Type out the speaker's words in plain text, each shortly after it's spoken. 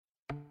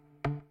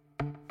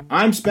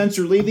I'm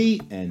Spencer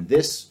Levy, and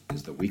this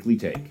is the Weekly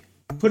Take.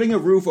 Putting a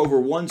roof over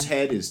one's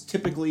head is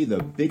typically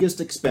the biggest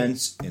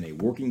expense in a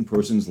working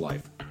person's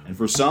life. And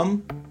for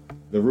some,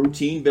 the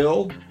routine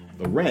bill,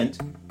 the rent,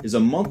 is a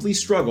monthly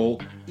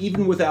struggle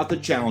even without the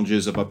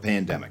challenges of a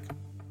pandemic.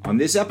 On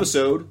this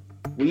episode,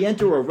 we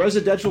enter a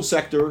residential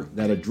sector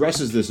that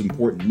addresses this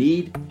important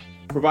need,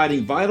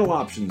 providing vital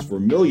options for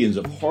millions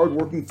of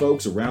hardworking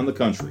folks around the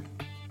country.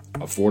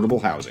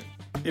 Affordable housing.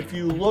 If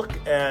you look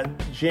at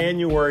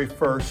January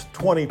 1st,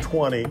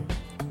 2020,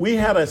 we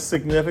had a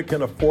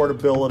significant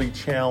affordability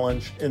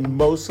challenge in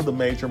most of the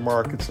major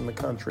markets in the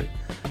country.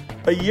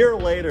 A year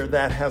later,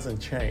 that hasn't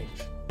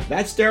changed.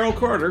 That's Daryl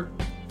Carter,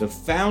 the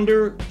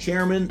founder,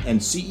 chairman, and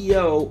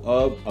CEO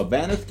of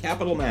Avanath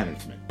Capital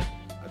Management,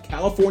 a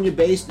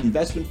California-based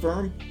investment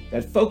firm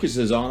that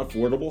focuses on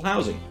affordable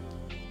housing.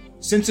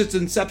 Since its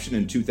inception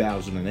in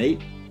 2008,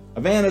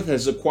 Avanath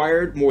has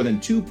acquired more than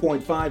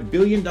 $2.5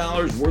 billion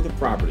worth of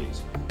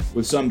properties,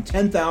 with some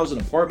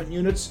 10,000 apartment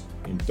units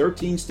in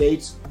 13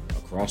 states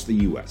across the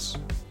U.S.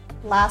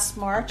 Last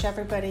March,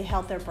 everybody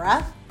held their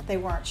breath. They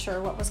weren't sure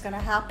what was going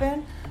to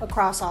happen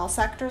across all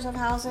sectors of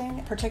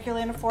housing,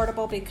 particularly in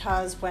affordable,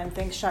 because when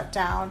things shut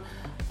down,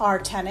 our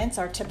tenants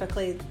are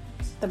typically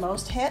the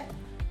most hit.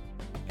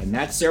 And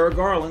that's Sarah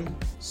Garland,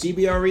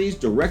 CBRE's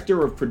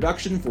Director of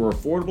Production for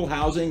Affordable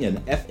Housing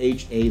and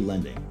FHA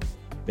Lending.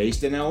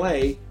 Based in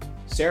LA,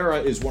 Sarah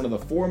is one of the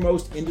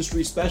foremost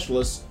industry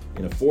specialists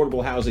in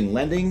affordable housing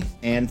lending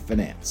and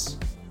finance.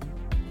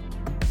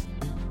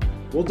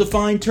 We'll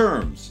define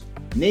terms,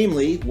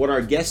 namely what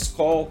our guests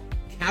call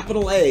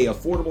Capital A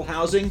affordable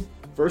housing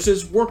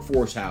versus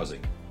workforce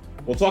housing.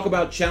 We'll talk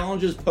about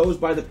challenges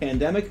posed by the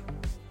pandemic,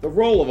 the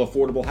role of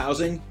affordable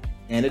housing,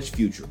 and its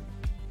future.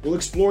 We'll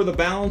explore the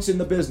balance in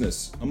the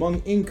business among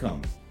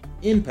income,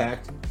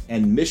 impact,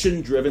 and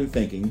mission-driven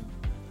thinking,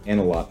 and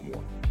a lot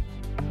more.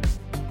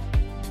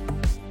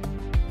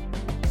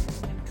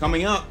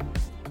 Coming up,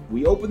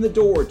 we open the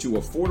door to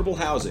affordable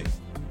housing.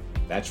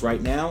 That's right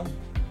now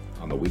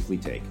on the Weekly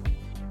Take.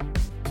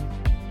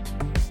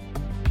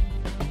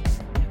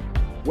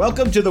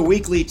 Welcome to the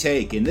Weekly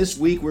Take. And this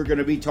week we're going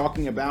to be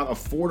talking about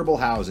affordable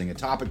housing, a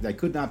topic that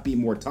could not be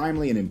more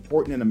timely and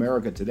important in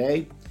America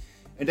today.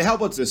 And to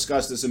help us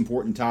discuss this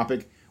important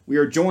topic, we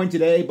are joined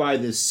today by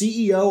the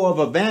CEO of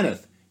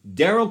Avanath,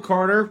 Daryl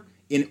Carter,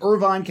 in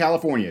Irvine,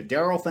 California.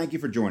 Daryl, thank you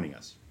for joining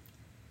us.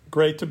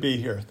 Great to be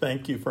here.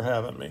 Thank you for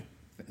having me.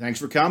 Thanks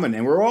for coming.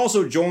 And we're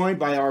also joined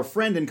by our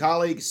friend and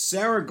colleague,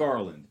 Sarah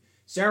Garland.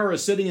 Sarah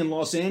is sitting in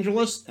Los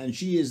Angeles, and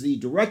she is the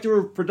Director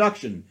of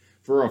Production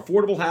for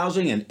Affordable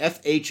Housing and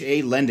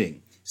FHA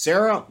Lending.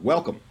 Sarah,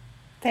 welcome.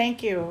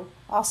 Thank you.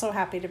 Also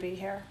happy to be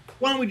here.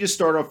 Why don't we just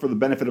start off for the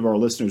benefit of our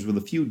listeners with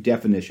a few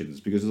definitions,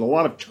 because there's a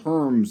lot of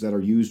terms that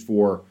are used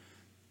for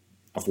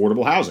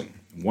affordable housing.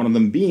 One of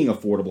them being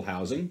affordable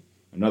housing,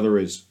 another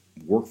is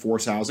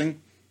workforce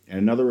housing, and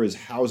another is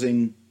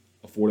housing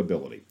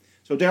affordability.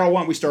 So, Daryl, why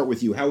don't we start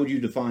with you? How would you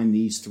define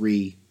these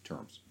three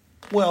terms?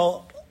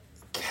 Well,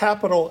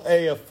 Capital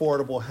A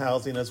affordable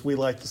housing, as we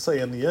like to say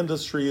in the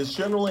industry, is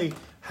generally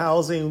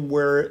housing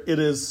where it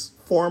is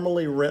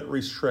formally rent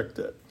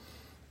restricted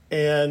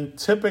and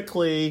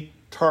typically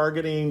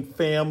targeting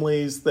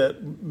families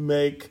that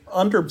make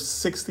under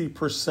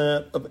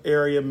 60% of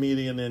area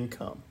median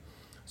income.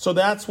 So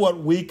that's what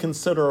we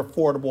consider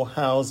affordable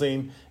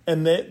housing,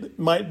 and that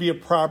might be a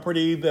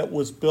property that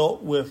was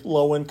built with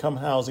low-income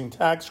housing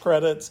tax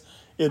credits.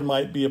 It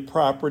might be a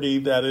property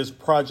that is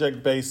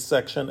project-based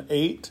Section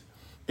 8.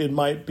 It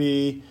might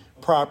be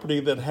property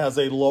that has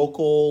a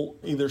local,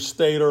 either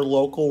state or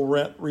local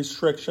rent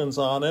restrictions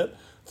on it.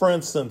 For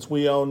instance,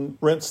 we own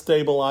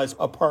rent-stabilized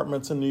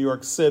apartments in New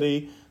York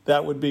City.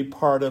 That would be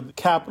part of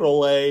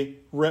Capital A,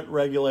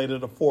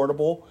 rent-regulated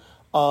affordable.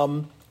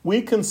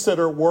 We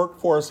consider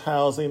workforce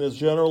housing as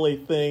generally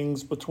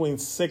things between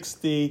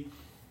 60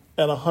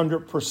 and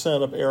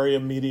 100% of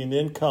area median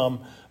income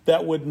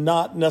that would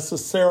not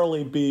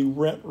necessarily be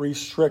rent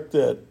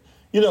restricted.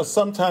 You know,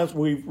 sometimes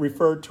we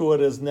refer to it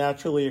as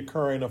naturally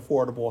occurring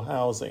affordable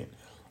housing.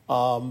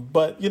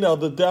 But, you know,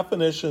 the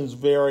definitions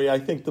vary. I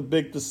think the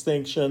big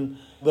distinction,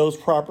 those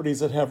properties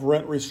that have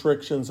rent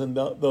restrictions and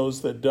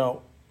those that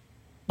don't.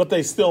 But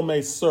they still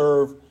may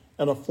serve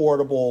an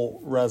affordable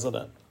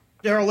resident.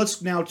 Daryl,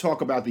 let's now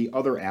talk about the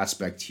other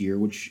aspect here,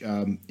 which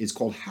is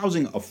called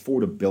housing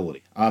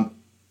affordability.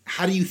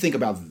 How do you think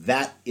about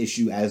that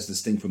issue as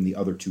distinct from the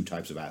other two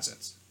types of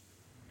assets?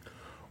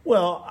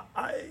 Well,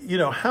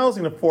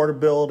 housing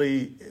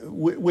affordability,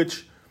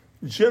 which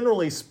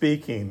generally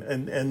speaking,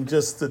 and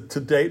just to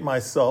date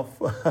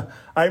myself,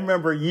 I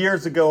remember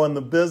years ago in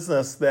the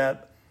business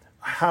that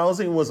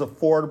housing was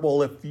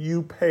affordable if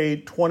you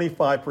paid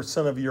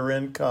 25% of your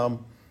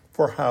income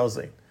for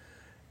housing.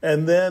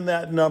 And then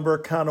that number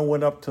kind of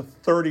went up to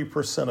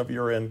 30% of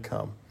your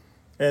income.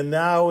 And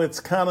now it's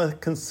kind of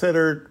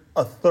considered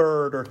a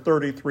third or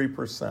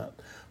 33%.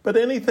 But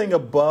anything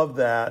above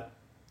that,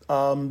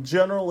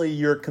 generally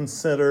you're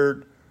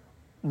considered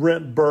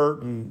rent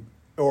burden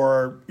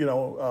or,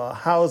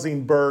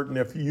 housing burden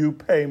if you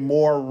pay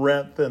more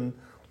rent than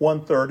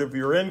 1/3 of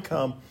your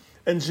income.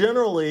 And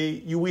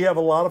generally, we have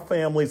a lot of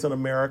families in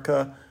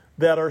America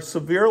that are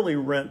severely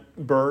rent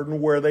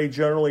burdened, where they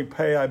generally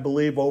pay, I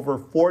believe, over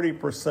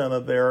 40%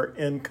 of their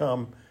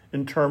income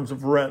in terms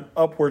of rent,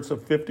 upwards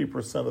of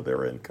 50% of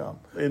their income.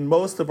 In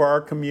most of our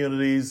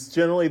communities,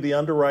 generally the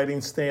underwriting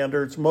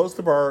standards, most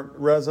of our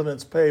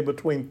residents pay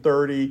between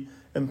 30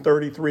 and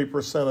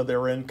 33% of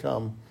their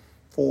income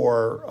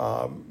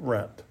for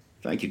rent.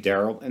 Thank you,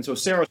 Daryl. And so,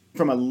 Sarah,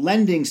 from a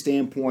lending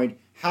standpoint,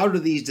 how do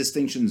these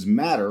distinctions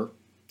matter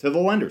to the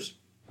lenders?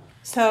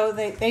 So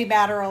they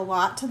matter a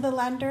lot to the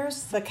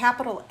lenders. The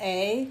capital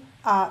A,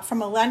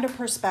 from a lender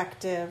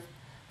perspective,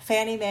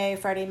 Fannie Mae,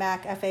 Freddie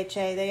Mac,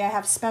 FHA, they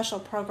have special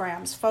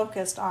programs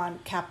focused on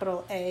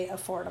capital A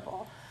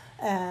affordable.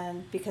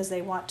 And because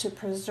they want to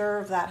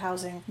preserve that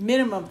housing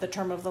minimum the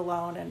term of the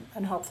loan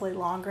and hopefully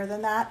longer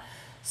than that.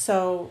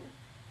 So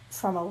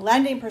from a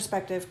lending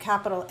perspective,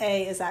 capital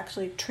A is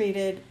actually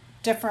treated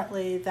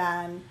differently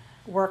than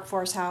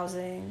workforce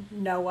housing,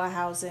 NOAA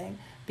housing,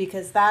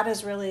 because that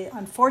is really,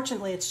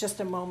 unfortunately, it's just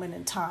a moment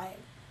in time.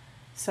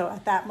 So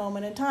at that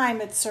moment in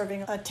time, it's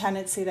serving a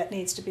tenancy that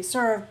needs to be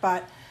served,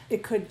 but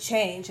it could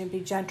change and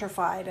be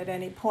gentrified at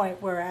any point,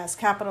 whereas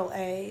capital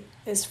A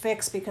is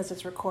fixed because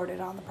it's recorded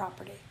on the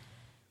property.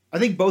 I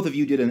think both of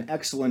you did an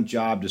excellent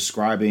job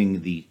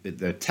describing the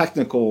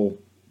technical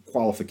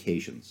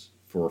qualifications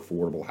for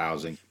affordable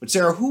housing. But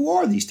Sarah, who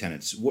are these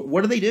tenants?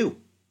 What do they do?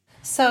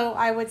 So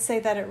I would say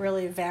that it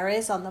really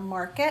varies on the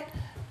market,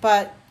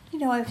 but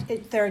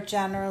they're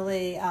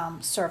generally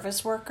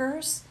service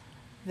workers,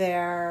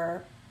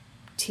 they're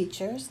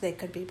teachers, they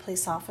could be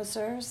police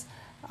officers,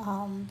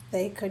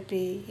 they could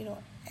be,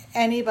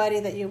 anybody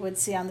that you would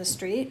see on the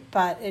street,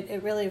 but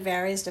it really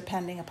varies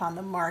depending upon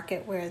the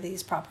market where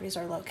these properties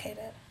are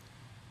located.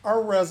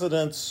 Our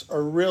residents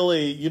are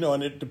really,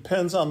 and it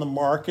depends on the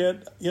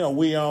market.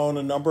 We own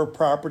a number of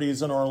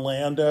properties in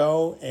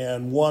Orlando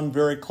and one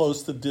very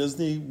close to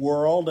Disney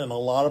World, and a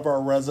lot of our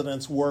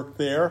residents work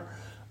there.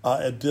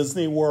 At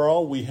Disney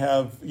World, we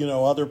have,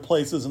 other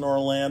places in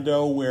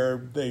Orlando where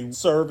they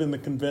serve in the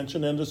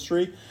convention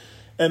industry.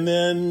 And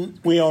then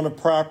we own a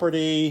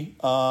property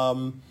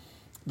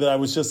that I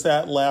was just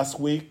at last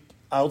week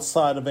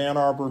outside of Ann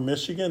Arbor,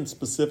 Michigan,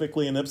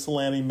 specifically in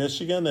Ypsilanti,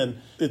 Michigan. And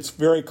it's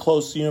very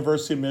close to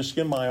University of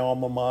Michigan, my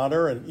alma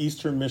mater, and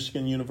Eastern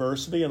Michigan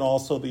University, and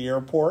also the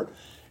airport.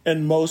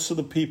 And most of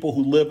the people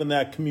who live in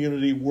that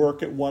community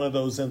work at one of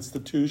those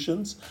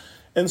institutions.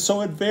 And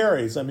so it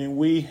varies. I mean,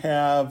 we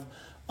have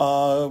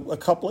a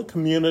couple of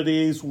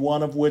communities,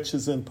 one of which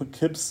is in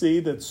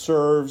Poughkeepsie, that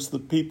serves the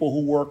people who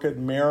work at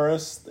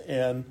Marist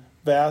and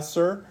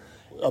Vassar.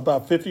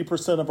 About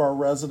 50% of our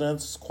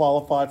residents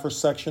qualify for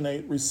Section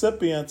 8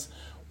 recipients.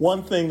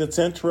 One thing that's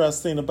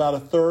interesting, about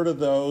 1/3 of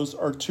those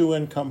are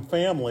two-income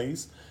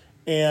families.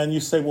 And you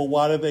say, well,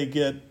 why do they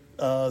get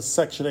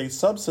Section 8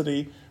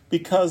 subsidy?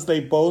 Because they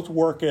both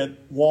work at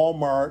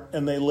Walmart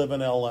and they live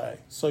in LA.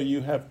 So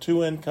you have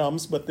two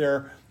incomes, but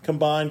they're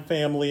combined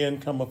family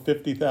income of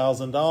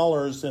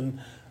 $50,000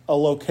 in a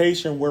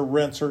location where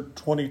rents are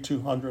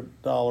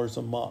 $2,200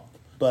 a month.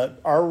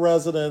 But our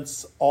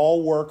residents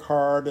all work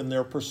hard and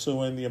they're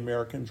pursuing the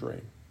American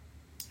dream.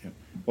 Yeah.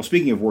 Well,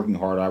 speaking of working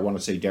hard, I want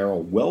to say,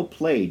 Daryl, well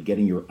played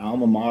getting your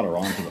alma mater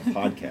onto the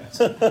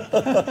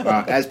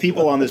podcast. As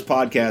people on this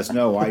podcast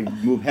know, I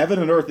move heaven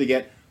and earth to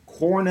get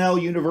Cornell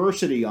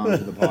University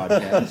onto the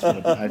podcast.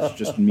 But that's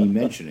just me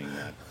mentioning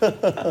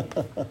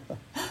that.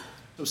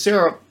 So,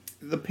 Sarah,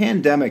 the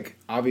pandemic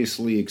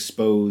obviously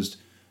exposed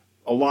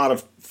a lot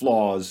of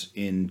flaws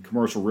in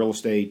commercial real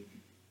estate,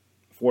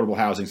 affordable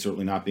housing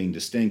certainly not being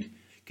distinct.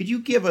 Could you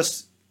give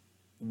us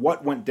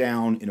what went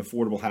down in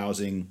affordable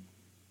housing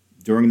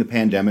during the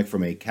pandemic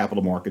from a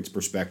capital markets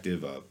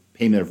perspective, a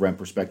payment of rent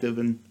perspective,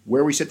 and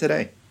where we sit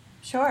today?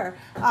 Sure.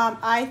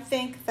 I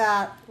think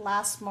that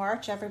last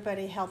March,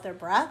 everybody held their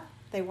breath.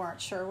 They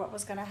weren't sure what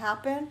was going to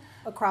happen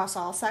across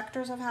all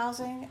sectors of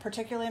housing,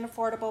 particularly in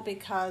affordable,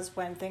 because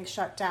when things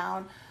shut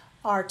down,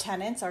 our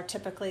tenants are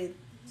typically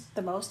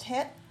the most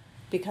hit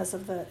because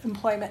of the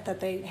employment that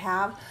they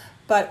have.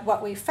 But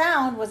what we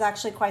found was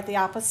actually quite the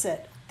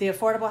opposite. The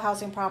affordable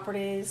housing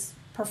properties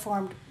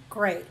performed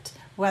great,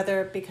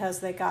 whether because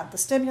they got the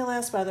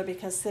stimulus, whether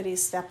because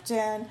cities stepped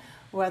in,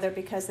 whether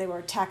because they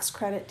were tax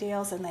credit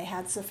deals and they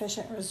had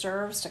sufficient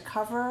reserves to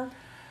cover.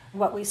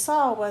 What we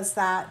saw was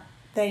that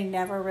they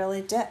never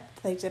really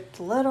dipped. They dipped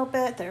a little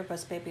bit. There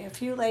was maybe a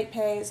few late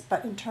pays,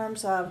 but in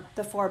terms of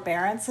the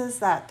forbearances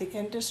that the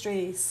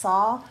industry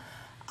saw,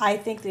 I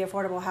think the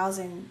affordable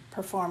housing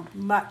performed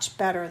much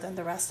better than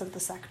the rest of the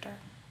sector.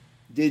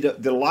 Did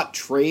a lot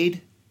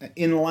trade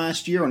in the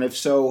last year? And if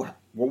so,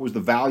 what was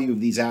the value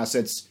of these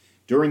assets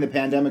during the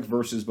pandemic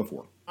versus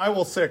before? I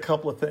will say a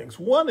couple of things.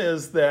 One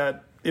is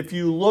that if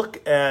you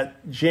look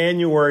at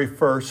January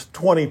 1st,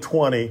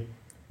 2020,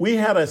 we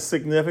had a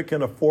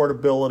significant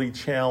affordability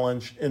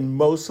challenge in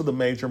most of the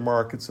major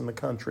markets in the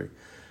country.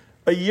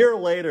 A year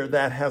later,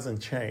 that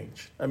hasn't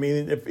changed. I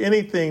mean, if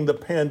anything, the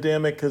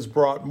pandemic has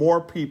brought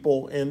more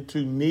people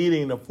into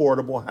needing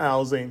affordable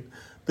housing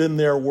than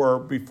there were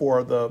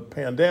before the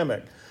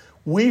pandemic.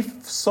 We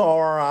saw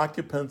our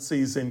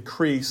occupancies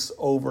increase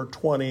over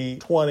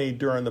 2020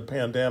 during the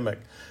pandemic.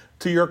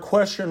 To your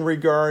question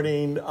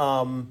regarding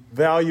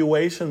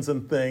valuations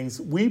and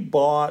things, we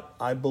bought,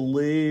 I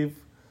believe,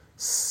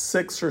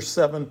 6 or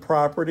 7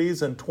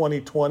 properties in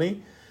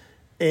 2020,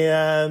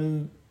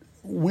 and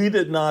we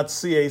did not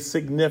see a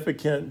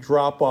significant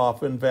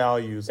drop-off in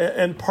values.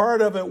 And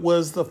part of it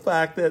was the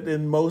fact that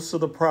in most of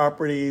the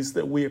properties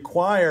that we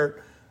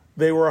acquired,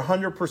 they were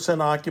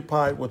 100%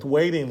 occupied with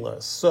waiting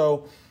lists.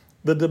 So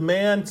the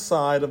demand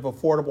side of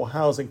affordable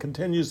housing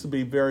continues to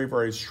be very,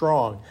 very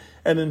strong.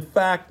 And in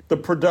fact, the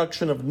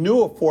production of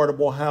new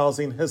affordable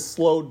housing has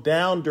slowed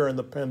down during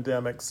the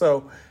pandemic.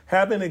 So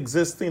having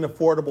existing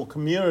affordable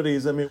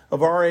communities, I mean,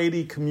 of our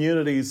 80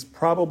 communities,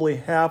 probably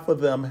half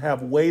of them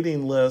have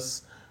waiting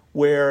lists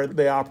where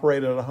they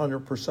operate at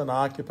 100%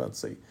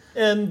 occupancy.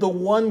 And the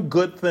one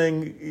good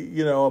thing,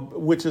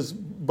 which is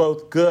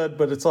both good,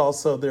 but it's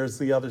also, there's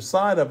the other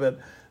side of it,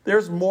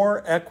 there's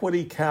more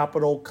equity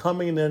capital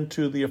coming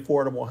into the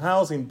affordable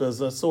housing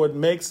business, so it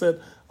makes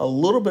it a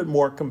little bit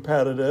more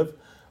competitive,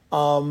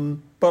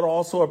 but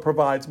also it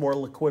provides more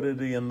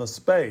liquidity in the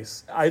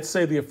space. I'd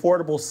say the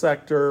affordable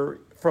sector,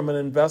 from an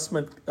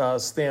investment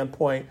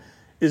standpoint,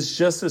 is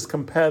just as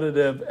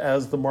competitive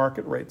as the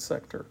market rate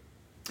sector.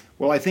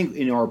 Well, I think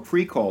in our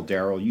pre-call,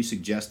 Daryl, you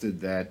suggested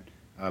that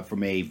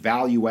from a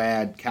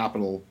value-add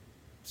capital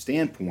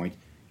standpoint,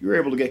 you're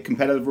able to get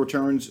competitive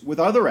returns with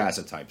other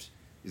asset types.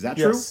 Is that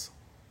true?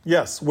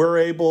 Yes, we're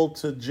able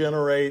to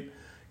generate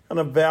kind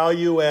of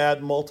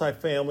value-add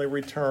multifamily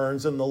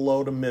returns in the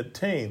low to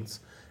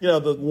mid-teens.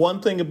 The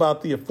one thing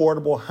about the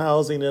affordable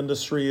housing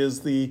industry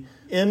is the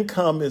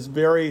income is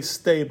very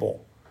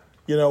stable.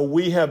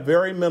 We have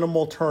very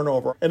minimal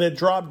turnover, and it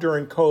dropped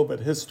during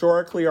COVID.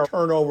 Historically, our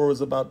turnover was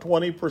about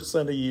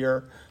 20% a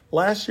year.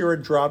 Last year,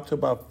 it dropped to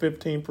about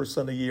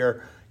 15% a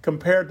year,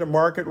 compared to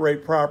market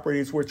rate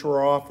properties, which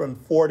were often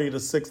 40 to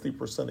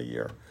 60% a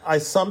year. I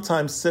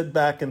sometimes sit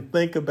back and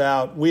think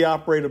about, we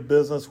operate a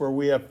business where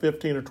we have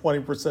 15 or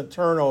 20%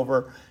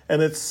 turnover,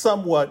 and it's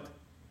somewhat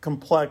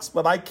complex,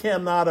 but I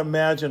cannot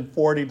imagine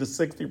 40 to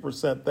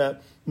 60%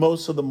 that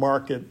most of the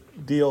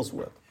market deals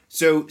with.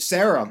 So,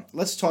 Sarah,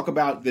 let's talk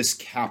about this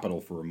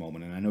capital for a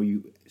moment. And I know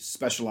you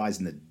specialize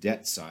in the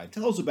debt side.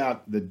 Tell us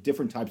about the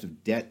different types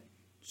of debt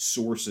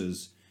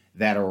sources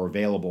that are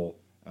available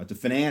to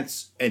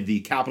finance the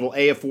capital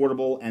A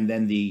affordable, and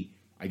then the,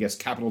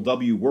 capital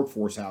W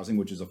workforce housing,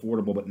 which is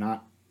affordable but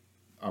not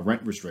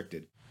rent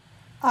restricted.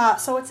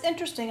 So it's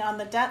interesting. On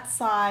the debt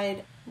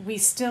side, we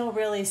still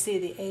really see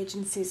the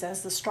agencies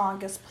as the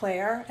strongest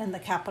player in the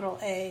capital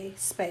A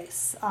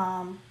space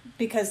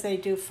because they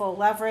do full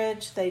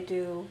leverage, they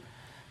do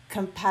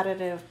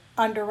competitive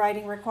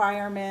underwriting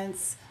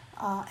requirements,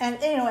 and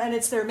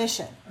it's their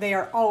mission. They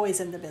are always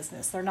in the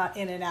business. They're not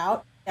in and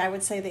out. I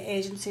would say the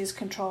agencies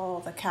control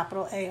the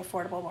capital A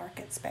affordable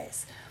market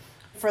space.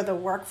 For the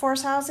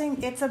workforce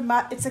housing, it's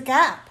a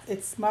gap.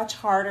 It's much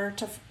harder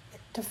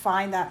to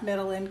find that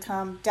middle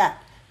income debt.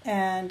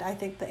 And I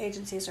think the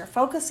agencies are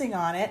focusing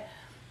on it,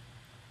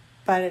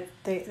 but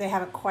they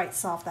haven't quite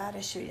solved that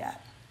issue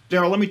yet.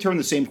 Daryl, let me turn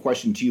the same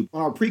question to you.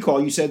 On our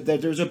pre-call, you said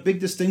that there's a big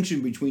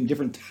distinction between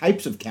different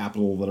types of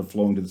capital that are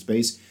flowing to the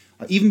space,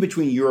 even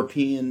between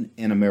European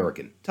and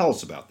American. Tell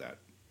us about that.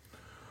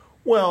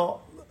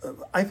 Well,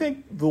 I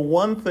think the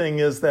one thing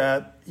is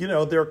that,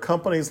 there are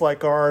companies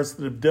like ours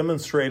that have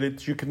demonstrated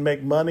that you can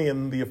make money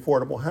in the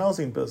affordable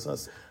housing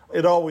business.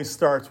 It always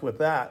starts with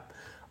that.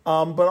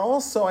 But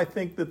also I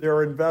think that there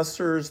are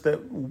investors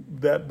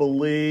that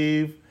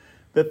believe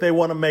that they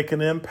want to make an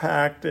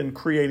impact in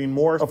creating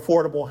more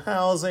affordable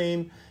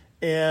housing,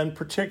 and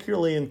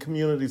particularly in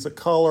communities of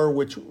color,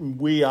 which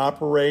we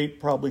operate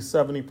probably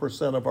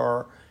 70% of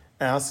our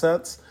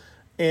assets.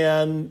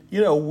 And,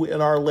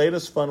 in our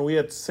latest fund, we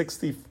had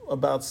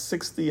about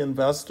 60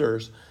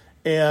 investors,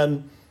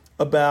 and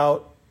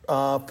about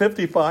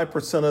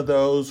 55% of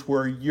those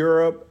were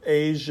Europe,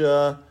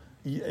 Asia,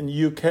 and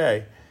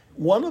UK.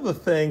 One of the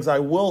things I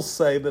will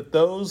say that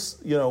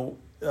those,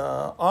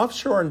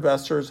 offshore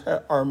investors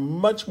are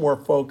much more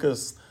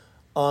focused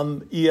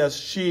on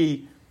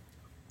ESG,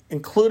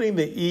 including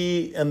the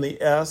E and the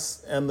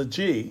S and the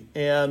G.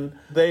 And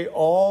they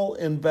all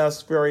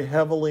invest very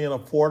heavily in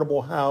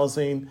affordable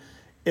housing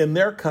in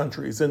their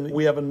countries. And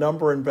we have a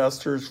number of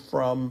investors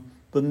from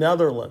the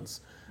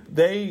Netherlands.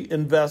 They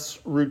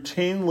invest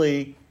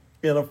routinely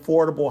in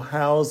affordable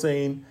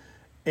housing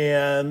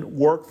and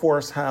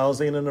workforce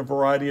housing and a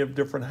variety of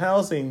different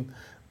housing,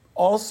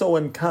 also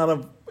in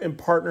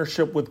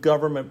partnership with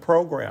government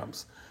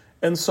programs.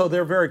 And so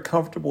they're very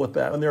comfortable with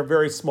that. And they're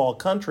very small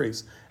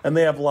countries, and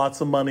they have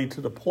lots of money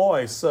to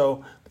deploy.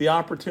 So the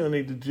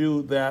opportunity to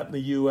do that in the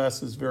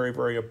U.S. is very,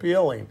 very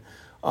appealing.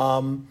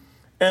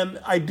 And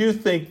I do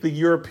think the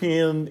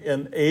European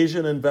and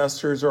Asian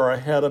investors are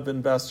ahead of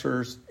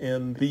investors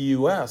in the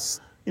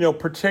U.S.,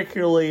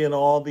 particularly in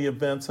all the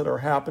events that are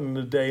happening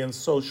today in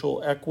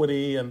social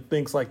equity and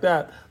things like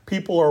that.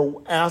 People are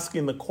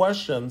asking the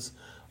questions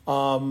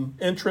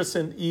Interest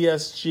in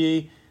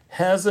ESG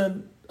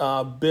hasn't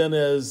been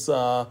as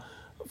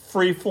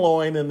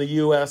free-flowing in the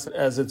U.S.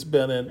 as it's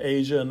been in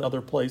Asia and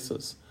other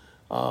places.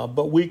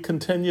 But we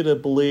continue to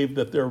believe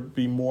that there will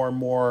be more and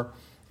more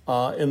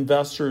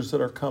investors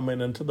that are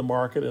coming into the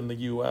market in the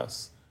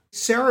U.S.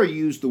 Sarah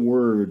used the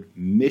word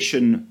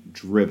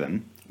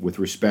mission-driven with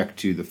respect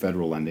to the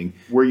federal lending.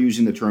 We're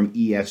using the term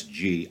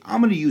ESG.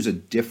 I'm going to use a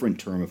different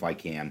term if I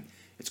can.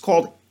 It's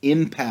called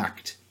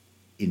impact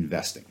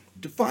investing.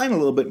 Define a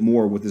little bit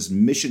more what this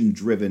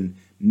mission-driven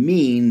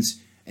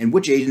means and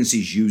which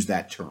agencies use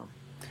that term.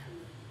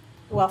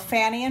 Well,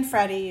 Fannie and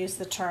Freddie use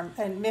the term,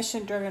 and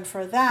mission-driven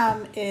for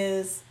them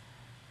is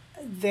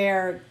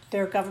their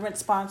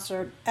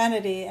government-sponsored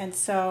entity, and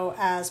so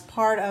as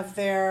part of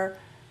their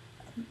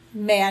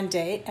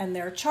mandate and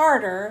their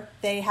charter,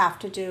 they have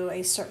to do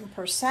a certain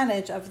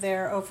percentage of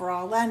their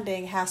overall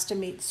lending has to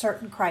meet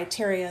certain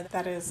criteria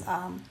that is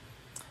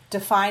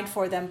defined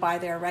for them by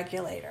their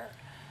regulator.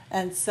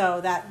 And so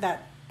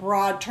that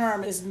broad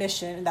term is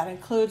mission, and that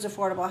includes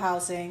affordable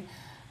housing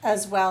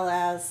as well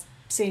as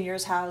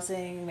seniors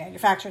housing,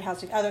 manufactured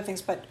housing, other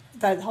things, but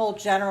the whole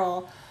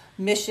general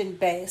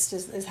mission-based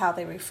is how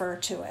they refer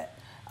to it.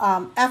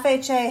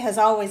 FHA has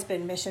always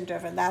been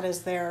mission-driven. That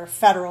is their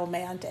federal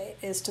mandate,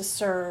 is to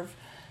serve,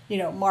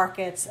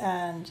 markets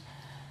and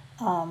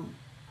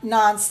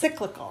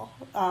non-cyclical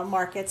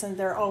markets, and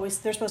they're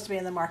supposed to be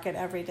in the market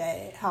every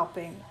day,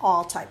 helping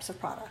all types of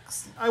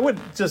products. I would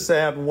just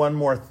add one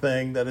more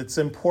thing, that it's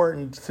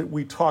important that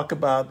we talk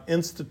about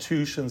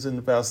institutions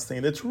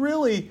investing. It's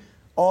really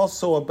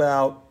also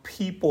about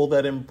people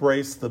that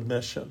embrace the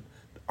mission.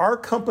 Our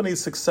company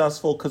is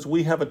successful because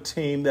we have a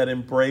team that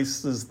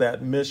embraces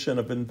that mission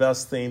of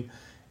investing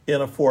in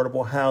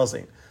affordable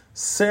housing.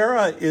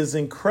 Sarah is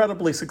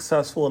incredibly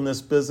successful in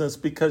this business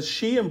because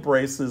she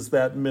embraces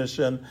that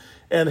mission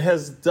and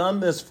has done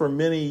this for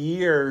many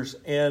years,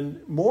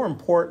 and more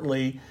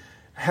importantly,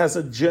 has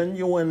a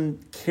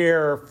genuine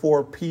care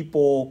for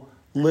people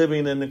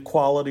living in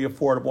quality,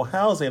 affordable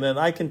housing. And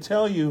I can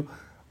tell you,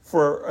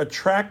 for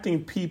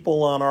attracting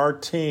people on our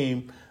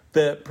team,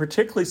 that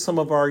particularly some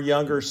of our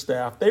younger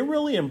staff, they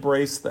really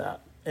embrace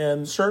that.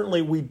 And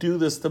certainly we do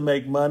this to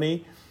make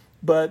money,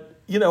 but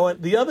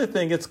the other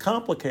thing, it's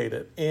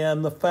complicated.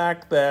 And the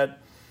fact that,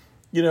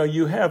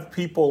 you have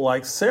people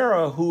like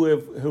Sarah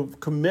who've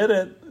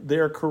committed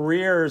their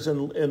careers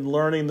in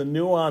learning the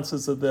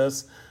nuances of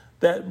this,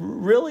 that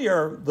really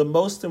are the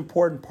most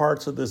important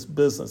parts of this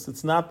business.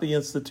 It's not the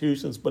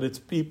institutions, but it's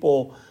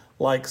people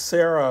like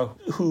Sarah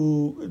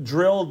who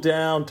drill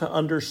down to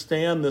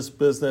understand this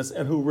business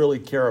and who really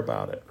care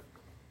about it.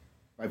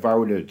 If I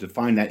were to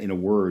define that in a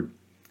word,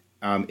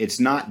 it's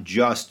not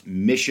just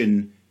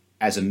mission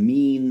as a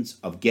means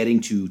of getting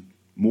to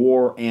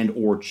more and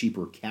or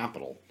cheaper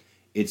capital.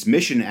 It's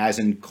mission as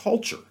in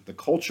culture, the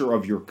culture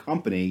of your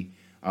company.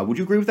 Would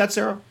you agree with that,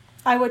 Sarah?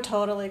 I would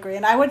totally agree.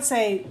 And I would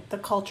say the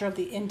culture of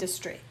the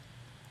industry.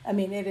 I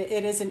mean, it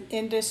is an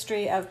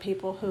industry of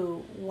people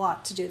who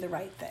want to do the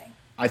right thing.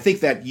 I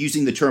think that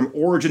using the term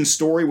origin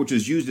story, which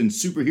is used in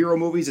superhero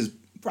movies, is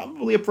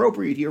probably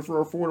appropriate here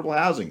for affordable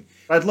housing.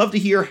 I'd love to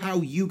hear how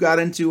you got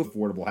into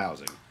affordable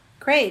housing.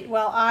 Great.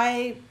 Well,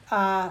 I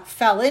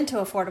fell into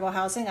affordable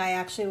housing. I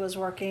actually was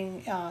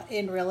working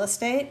in real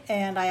estate,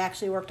 and I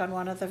actually worked on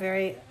one of the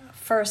very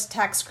first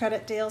tax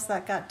credit deals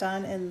that got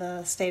done in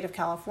the state of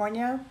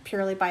California,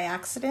 purely by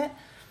accident.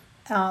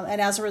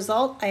 And as a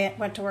result, I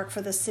went to work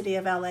for the City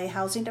of LA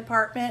Housing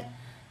Department,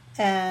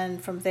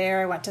 and from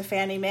there I went to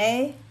Fannie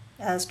Mae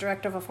as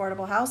Director of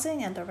Affordable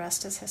Housing, and the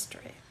rest is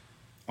history.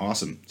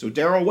 Awesome. So,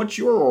 Daryl, what's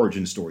your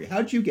origin story?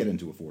 How did you get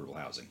into affordable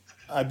housing?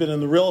 I've been in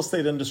the real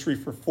estate industry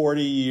for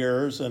 40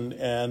 years,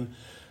 and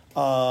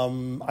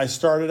I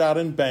started out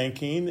in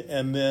banking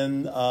and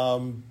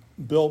then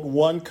built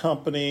one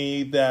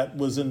company that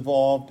was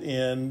involved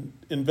in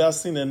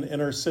investing in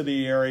inner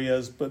city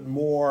areas, but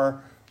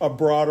more a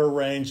broader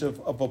range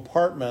of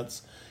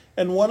apartments.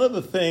 And one of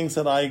the things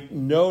that I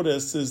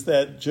noticed is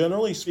that,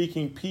 generally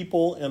speaking,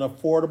 people in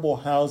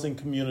affordable housing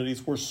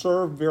communities were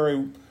served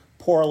very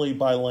poorly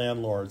by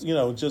landlords.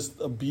 Just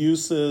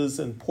abuses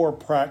and poor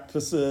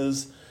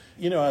practices.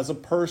 As a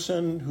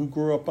person who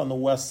grew up on the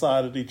west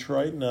side of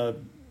Detroit in a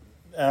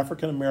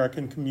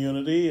African-American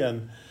community,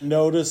 and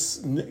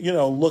notice,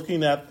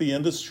 looking at the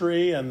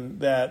industry, and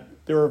that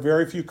there are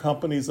very few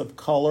companies of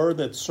color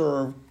that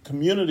serve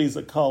communities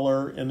of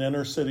color in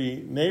inner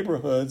city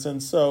neighborhoods.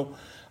 And so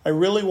I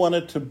really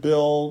wanted to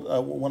build,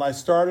 when I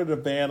started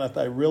Avanath,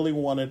 I really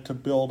wanted to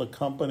build a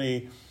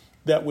company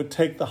that would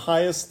take the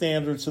highest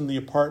standards in the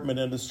apartment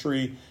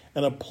industry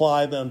and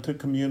apply them to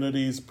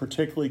communities,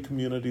 particularly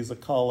communities of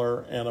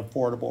color and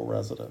affordable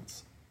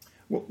residents.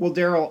 Well,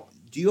 Daryl,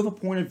 do you have a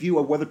point of view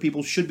of whether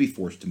people should be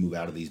forced to move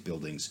out of these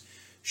buildings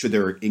should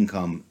their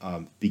income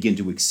begin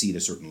to exceed a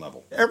certain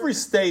level? Every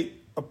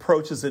state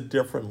approaches it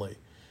differently.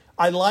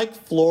 I like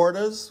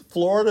Florida's.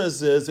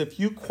 Florida's is if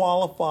you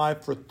qualify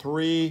for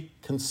 3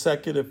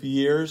 consecutive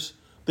years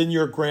then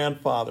your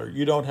grandfather.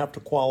 You don't have to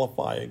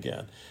qualify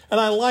again. And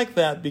I like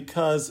that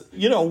because,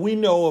 we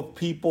know of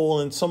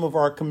people in some of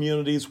our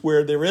communities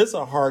where there is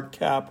a hard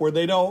cap, where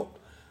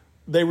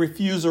they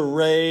refuse a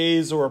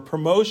raise or a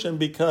promotion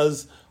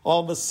because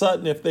all of a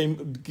sudden if they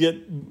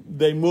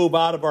move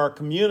out of our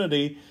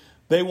community,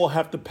 they will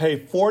have to pay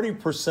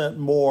 40%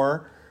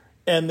 more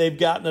and they've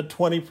gotten a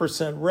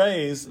 20%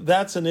 raise.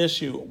 That's an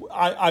issue.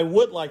 I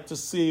would like to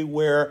see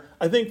where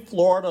I think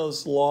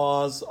Florida's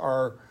laws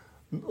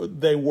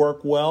they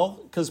work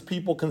well because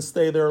people can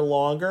stay there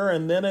longer.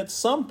 And then at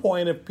some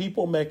point, if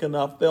people make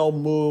enough, they'll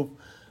move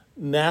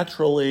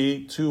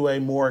naturally to a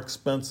more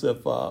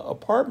expensive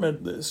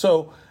apartment.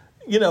 So,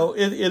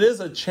 it is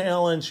a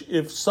challenge.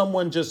 If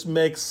someone just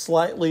makes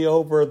slightly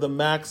over the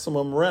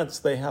maximum rents,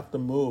 they have to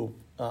move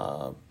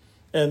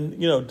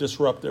and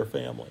disrupt their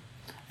family.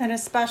 And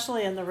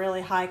especially in the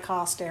really high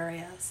cost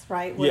areas,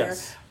 right? Where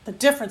yes. The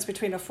difference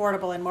between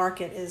affordable and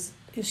market is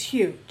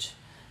huge.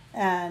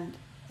 And,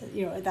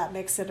 that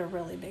makes it a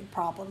really big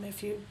problem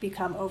if you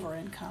become over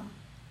income.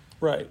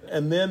 Right.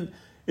 And then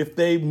if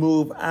they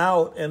move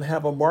out and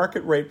have a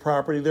market rate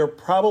property, they're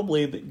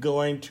probably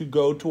going to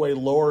go to a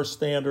lower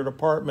standard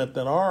apartment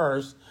than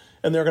ours,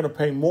 and they're going to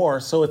pay more.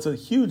 So it's a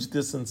huge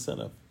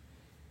disincentive.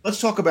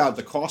 Let's talk about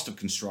the cost of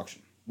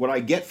construction. What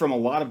I get from a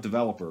lot of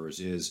developers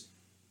is,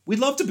 we'd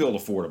love to build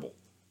affordable,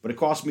 but it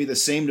costs me the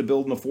same to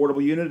build an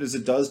affordable unit as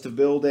it does to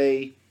build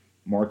a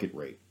market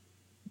rate.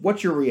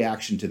 What's your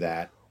reaction to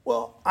that?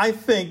 Well, I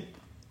think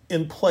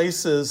in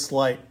places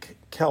like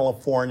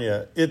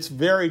California, it's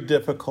very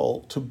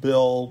difficult to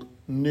build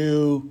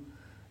new,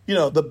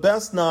 the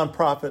best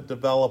nonprofit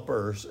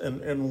developers,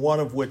 and one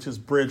of which is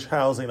Bridge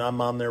Housing,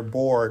 I'm on their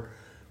board,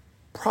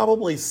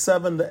 probably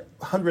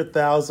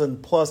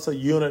 $700,000 plus a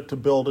unit to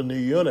build a new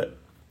unit.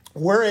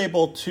 We're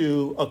able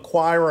to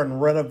acquire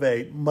and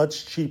renovate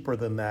much cheaper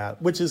than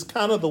that, which is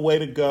kind of the way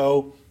to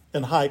go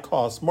in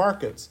high-cost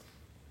markets.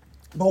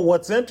 But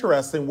what's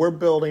interesting, we're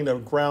building a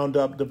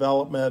ground-up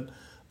development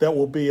that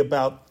will be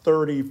about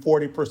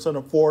 30-40%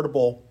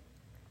 affordable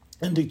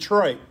in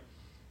Detroit.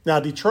 Now,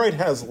 Detroit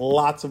has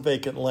lots of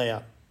vacant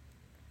land,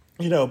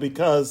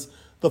 because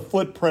the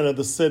footprint of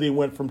the city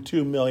went from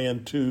 2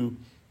 million to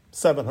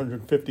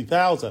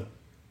 750,000.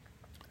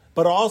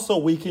 But also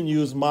we can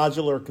use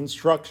modular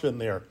construction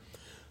there.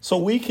 So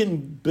we can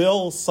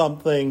build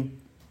something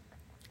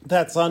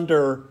that's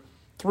under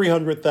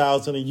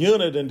 $300,000 a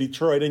unit in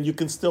Detroit, and you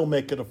can still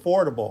make it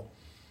affordable.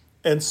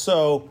 And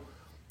so,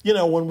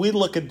 when we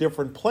look at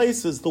different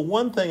places, the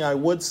one thing I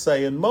would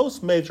say, in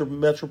most major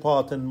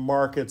metropolitan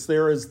markets,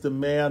 there is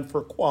demand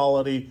for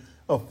quality,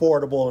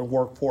 affordable, and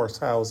workforce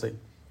housing.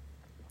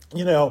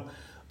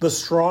 The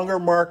stronger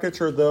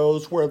markets are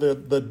those where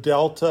the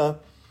delta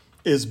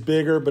is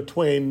bigger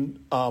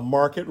between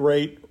market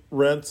rate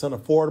rents and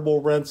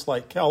affordable rents,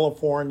 like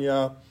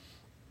California.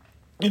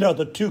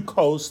 The two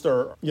coasts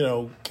are,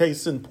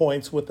 case in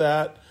points with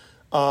that.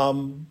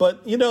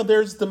 But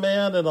there's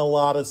demand in a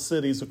lot of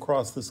cities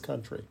across this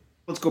country.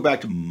 Let's go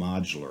back to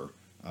modular,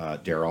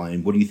 Daryl,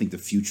 and what do you think the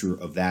future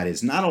of that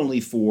is? Not only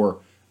for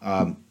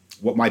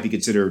what might be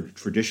considered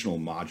traditional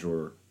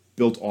modular,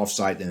 built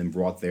offsite and then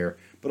brought there,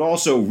 but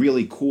also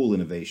really cool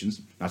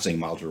innovations. Not saying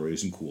modular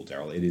isn't cool,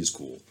 Daryl. It is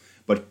cool.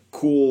 But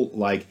cool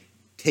like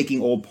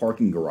taking old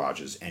parking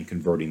garages and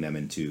converting them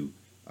into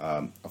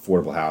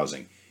affordable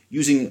housing.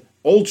 Using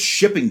old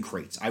shipping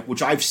crates,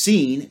 which I've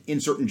seen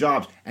in certain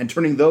jobs, and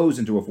turning those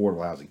into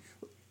affordable housing.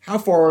 How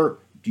far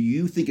do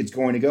you think it's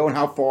going to go, and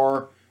how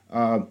far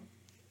are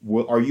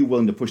you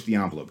willing to push the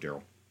envelope,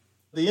 Daryl?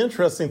 The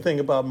interesting thing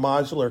about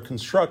modular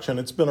construction,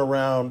 it's been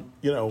around,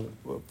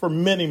 for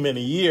many,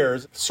 many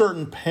years.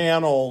 Certain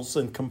panels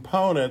and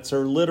components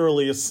are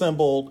literally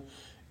assembled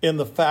in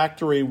the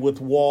factory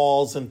with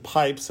walls and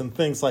pipes and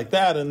things like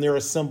that, and they're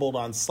assembled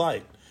on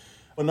site.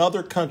 In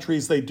other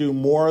countries, they do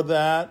more of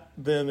that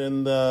than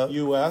in the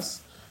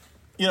U.S.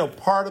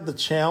 Part of the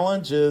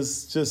challenge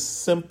is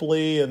just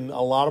simply, in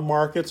a lot of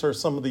markets, are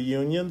some of the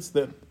unions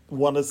that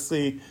want to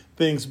see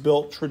things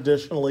built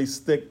traditionally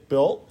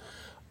stick-built.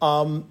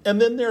 And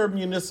then there are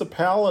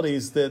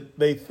municipalities that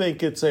they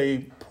think it's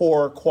a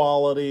poor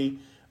quality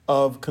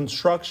of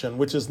construction,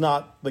 which is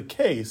not the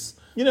case.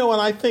 And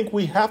I think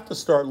we have to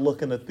start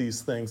looking at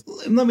these things.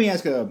 Let me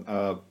ask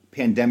a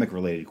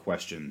pandemic-related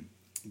question.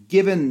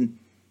 Given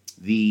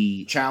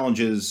the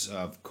challenges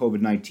of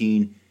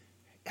COVID-19,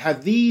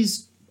 have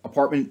these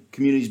apartment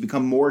communities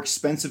become more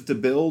expensive to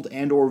build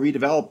and or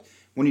redevelop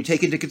when you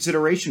take into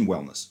consideration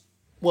wellness?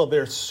 Well,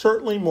 they're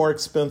certainly more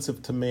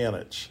expensive to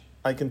manage.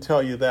 I can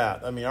tell you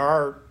that.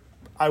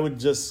 I would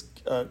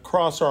just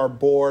cross our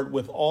board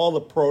with all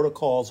the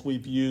protocols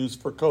we've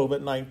used for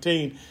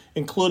COVID-19,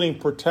 including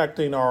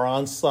protecting our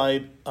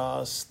on-site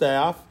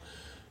staff,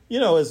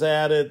 has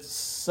added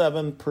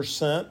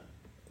 7%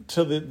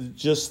 to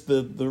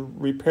the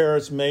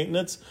repairs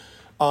maintenance.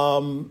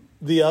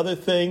 The other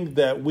thing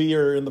that we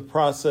are in the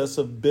process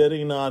of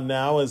bidding on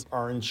now is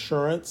our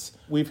insurance.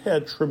 We've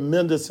had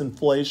tremendous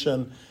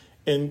inflation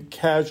in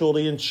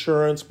casualty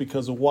insurance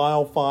because of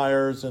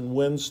wildfires and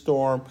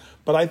windstorm.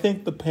 But I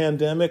think the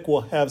pandemic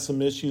will have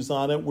some issues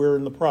on it. We're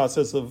in the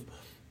process of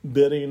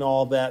bidding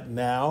all that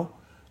now.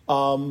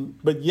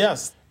 But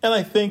yes, and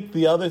I think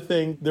the other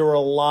thing, there were a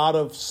lot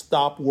of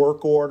stop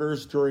work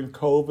orders during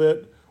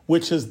COVID,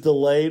 which has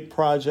delayed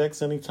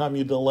projects. Anytime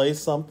you delay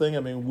something, I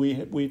mean,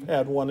 we've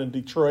had one in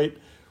Detroit.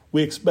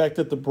 We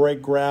expected to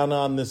break ground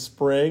on this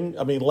spring,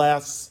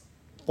 last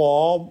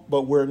fall,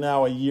 but we're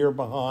now a year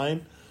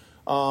behind.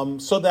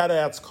 So that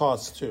adds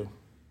costs too.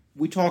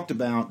 We talked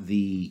about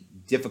the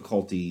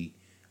difficulty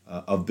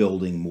of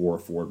building more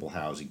affordable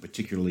housing,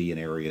 particularly in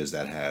areas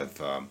that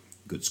have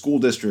good school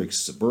districts,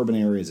 suburban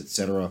areas,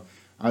 etc.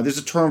 There's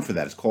a term for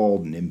that. It's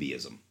called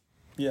NIMBYism.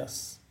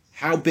 Yes.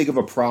 How big of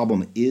a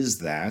problem is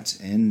that,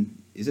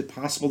 and is it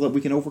possible that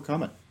we can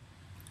overcome it?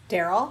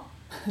 Daryl?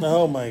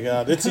 Oh my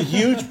God, it's a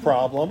huge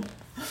problem.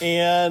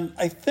 And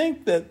I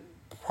think that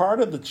part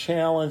of the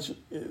challenge,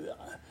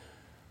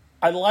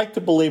 I'd like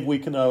to believe we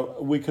can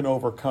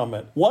overcome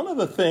it. One of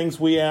the things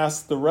we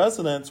asked the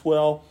residents,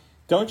 well,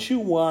 don't you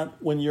want,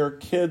 when your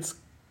kids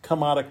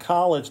come out of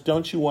college,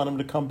 don't you want them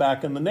to come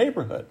back in the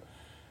neighborhood?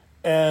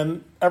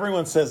 And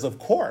everyone says, of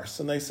course.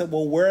 And they said,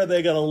 well, where are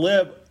they going to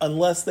live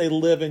unless they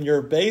live in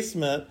your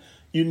basement?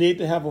 You need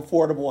to have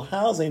affordable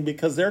housing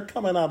because they're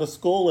coming out of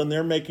school and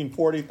they're making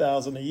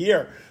 $40,000 a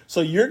year.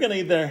 So you're going to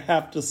either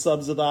have to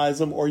subsidize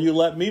them or you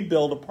let me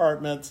build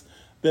apartments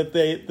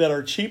that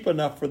are cheap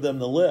enough for them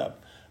to live.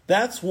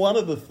 That's one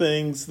of the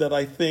things that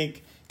I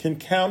think can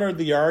counter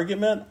the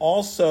argument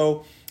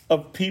also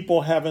of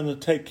people having to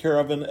take care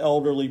of an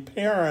elderly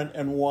parent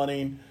and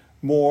wanting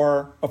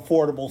more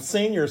affordable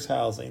seniors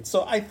housing.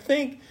 So I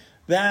think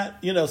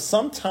that,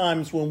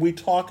 sometimes when we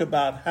talk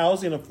about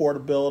housing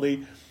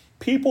affordability,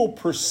 people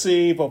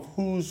perceive of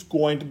who's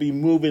going to be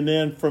moving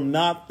in from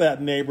not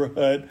that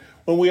neighborhood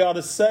when we ought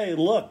to say,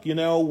 look,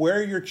 where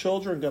are your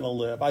children going to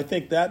live? I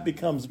think that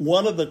becomes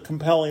one of the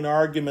compelling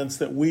arguments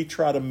that we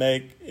try to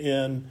make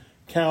in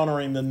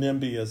countering the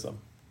NIMBYism.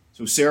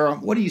 So, Sarah,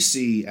 what do you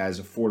see as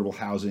affordable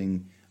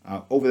housing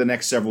over the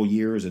next several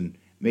years, and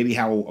maybe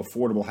how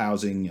affordable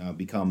housing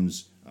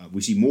becomes,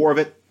 we see more of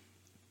it,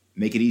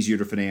 make it easier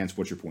to finance?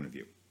 What's your point of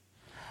view?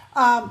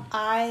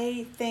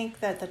 I think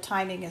that the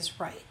timing is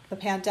right. The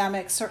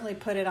pandemic certainly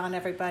put it on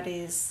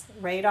everybody's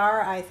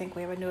radar. I think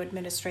we have a new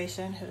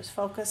administration who's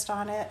focused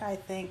on it. I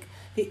think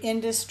the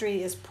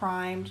industry is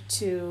primed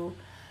to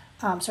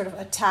sort of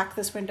attack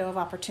this window of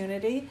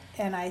opportunity.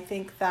 And I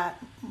think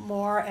that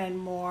more and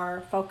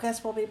more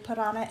focus will be put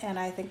on it. And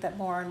I think that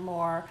more and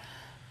more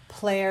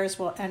players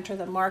will enter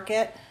the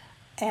market.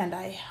 And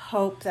I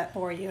hope that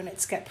more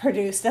units get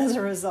produced as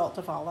a result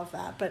of all of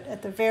that. But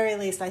at the very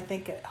least, I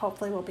think it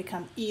hopefully will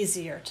become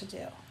easier to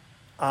do.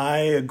 I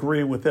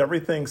agree with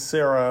everything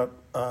Sarah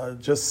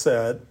just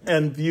said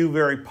and view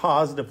very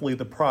positively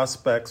the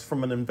prospects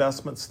from an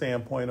investment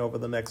standpoint over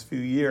the next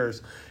few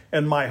years.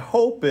 And my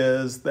hope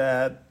is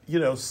that,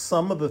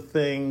 some of the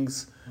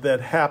things that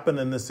happen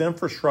in this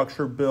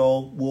infrastructure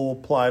bill will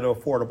apply to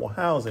affordable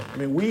housing.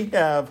 We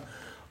have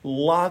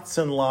lots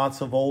and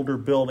lots of older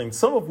buildings,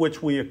 some of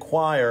which we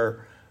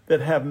acquire, that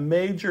have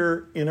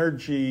major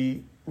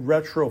energy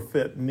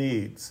retrofit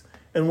needs.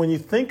 And when you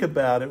think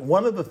about it,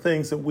 one of the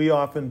things that we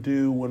often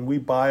do when we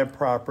buy a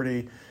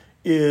property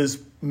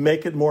is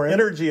make it more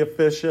energy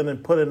efficient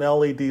and put in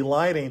LED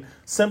lighting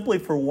simply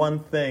for one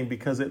thing,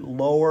 because it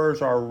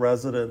lowers our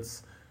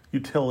residents'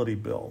 utility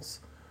bills.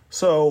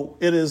 So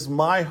it is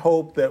my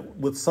hope that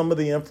with some of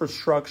the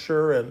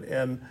infrastructure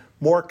and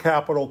more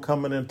capital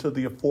coming into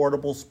the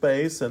affordable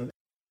space and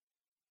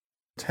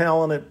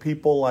talented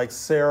people like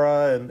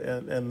Sarah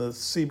and the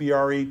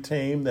CBRE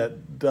team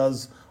that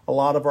does a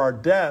lot of our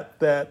debt,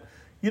 that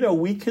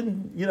we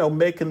can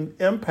make an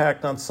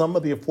impact on some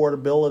of the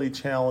affordability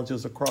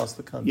challenges across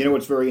the country.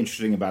 What's very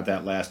interesting about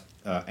that last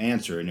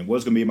answer, and it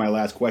was going to be my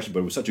last question,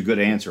 but it was such a good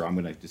answer, I'm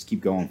going to just keep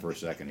going for a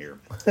second here.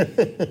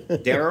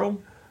 Daryl,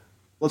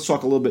 let's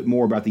talk a little bit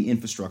more about the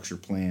infrastructure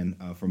plan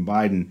from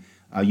Biden.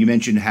 You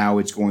mentioned how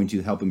it's going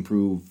to help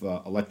improve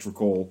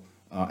electrical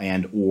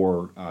and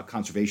or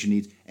conservation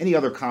needs. Any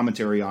other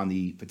commentary on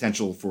the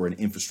potential for an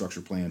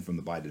infrastructure plan from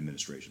the Biden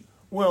administration?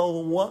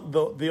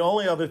 Well, the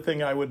only other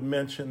thing I would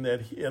mention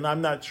and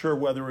I'm not sure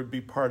whether it would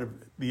be part of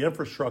the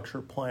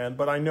infrastructure plan,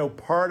 but I know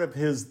part of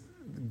his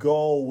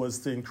goal was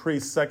to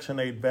increase Section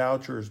 8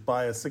 vouchers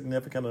by a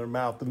significant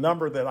amount. The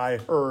number that I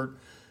heard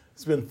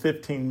has been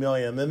 15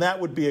 million, and that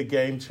would be a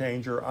game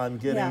changer on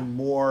getting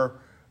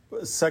more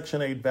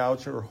Section 8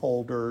 voucher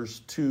holders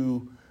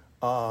to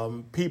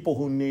people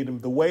who need them.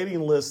 The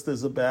waiting list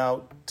is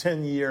about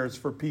 10 years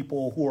for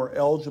people who are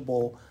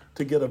eligible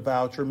to get a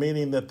voucher,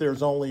 meaning that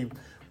there's only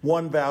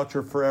one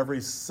voucher for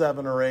every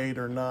 7 or 8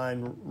 or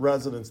 9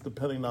 residents,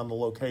 depending on the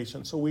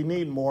location. So we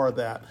need more of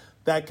that.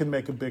 That can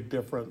make a big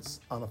difference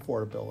on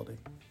affordability.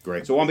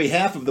 Great. So on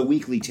behalf of the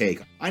Weekly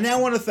Take, I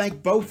now want to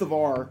thank both of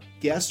our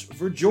guests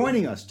for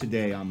joining us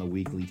today on the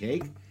Weekly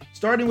Take,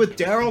 starting with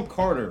Daryl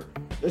Carter,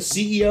 the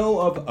CEO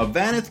of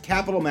Avanath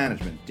Capital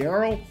Management.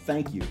 Daryl,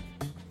 thank you.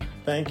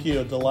 Thank you.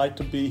 A delight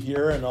to be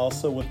here, and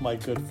also with my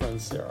good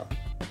friend Sarah.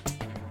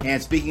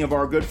 And speaking of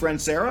our good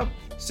friend Sarah,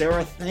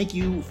 thank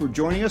you for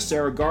joining us.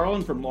 Sarah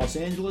Garland from Los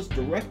Angeles,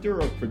 Director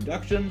of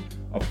Production,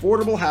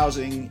 Affordable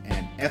Housing,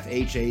 and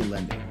FHA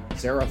Lending.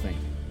 Sarah, thank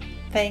you.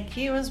 Thank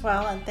you as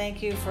well, and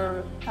thank you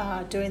for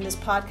doing this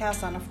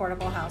podcast on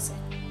affordable housing.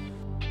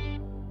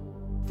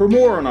 For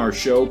more on our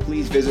show,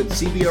 please visit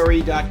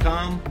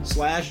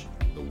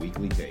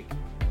cbre.com/theweeklytake.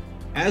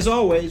 As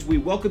always, we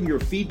welcome your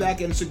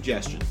feedback and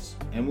suggestions,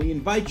 and we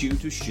invite you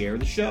to share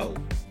the show.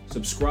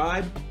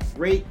 Subscribe,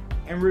 rate,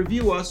 and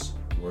review us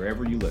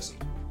wherever you listen.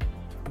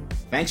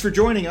 Thanks for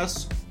joining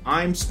us.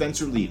 I'm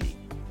Spencer Levy.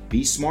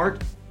 Be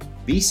smart,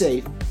 be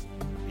safe,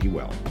 be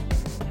well.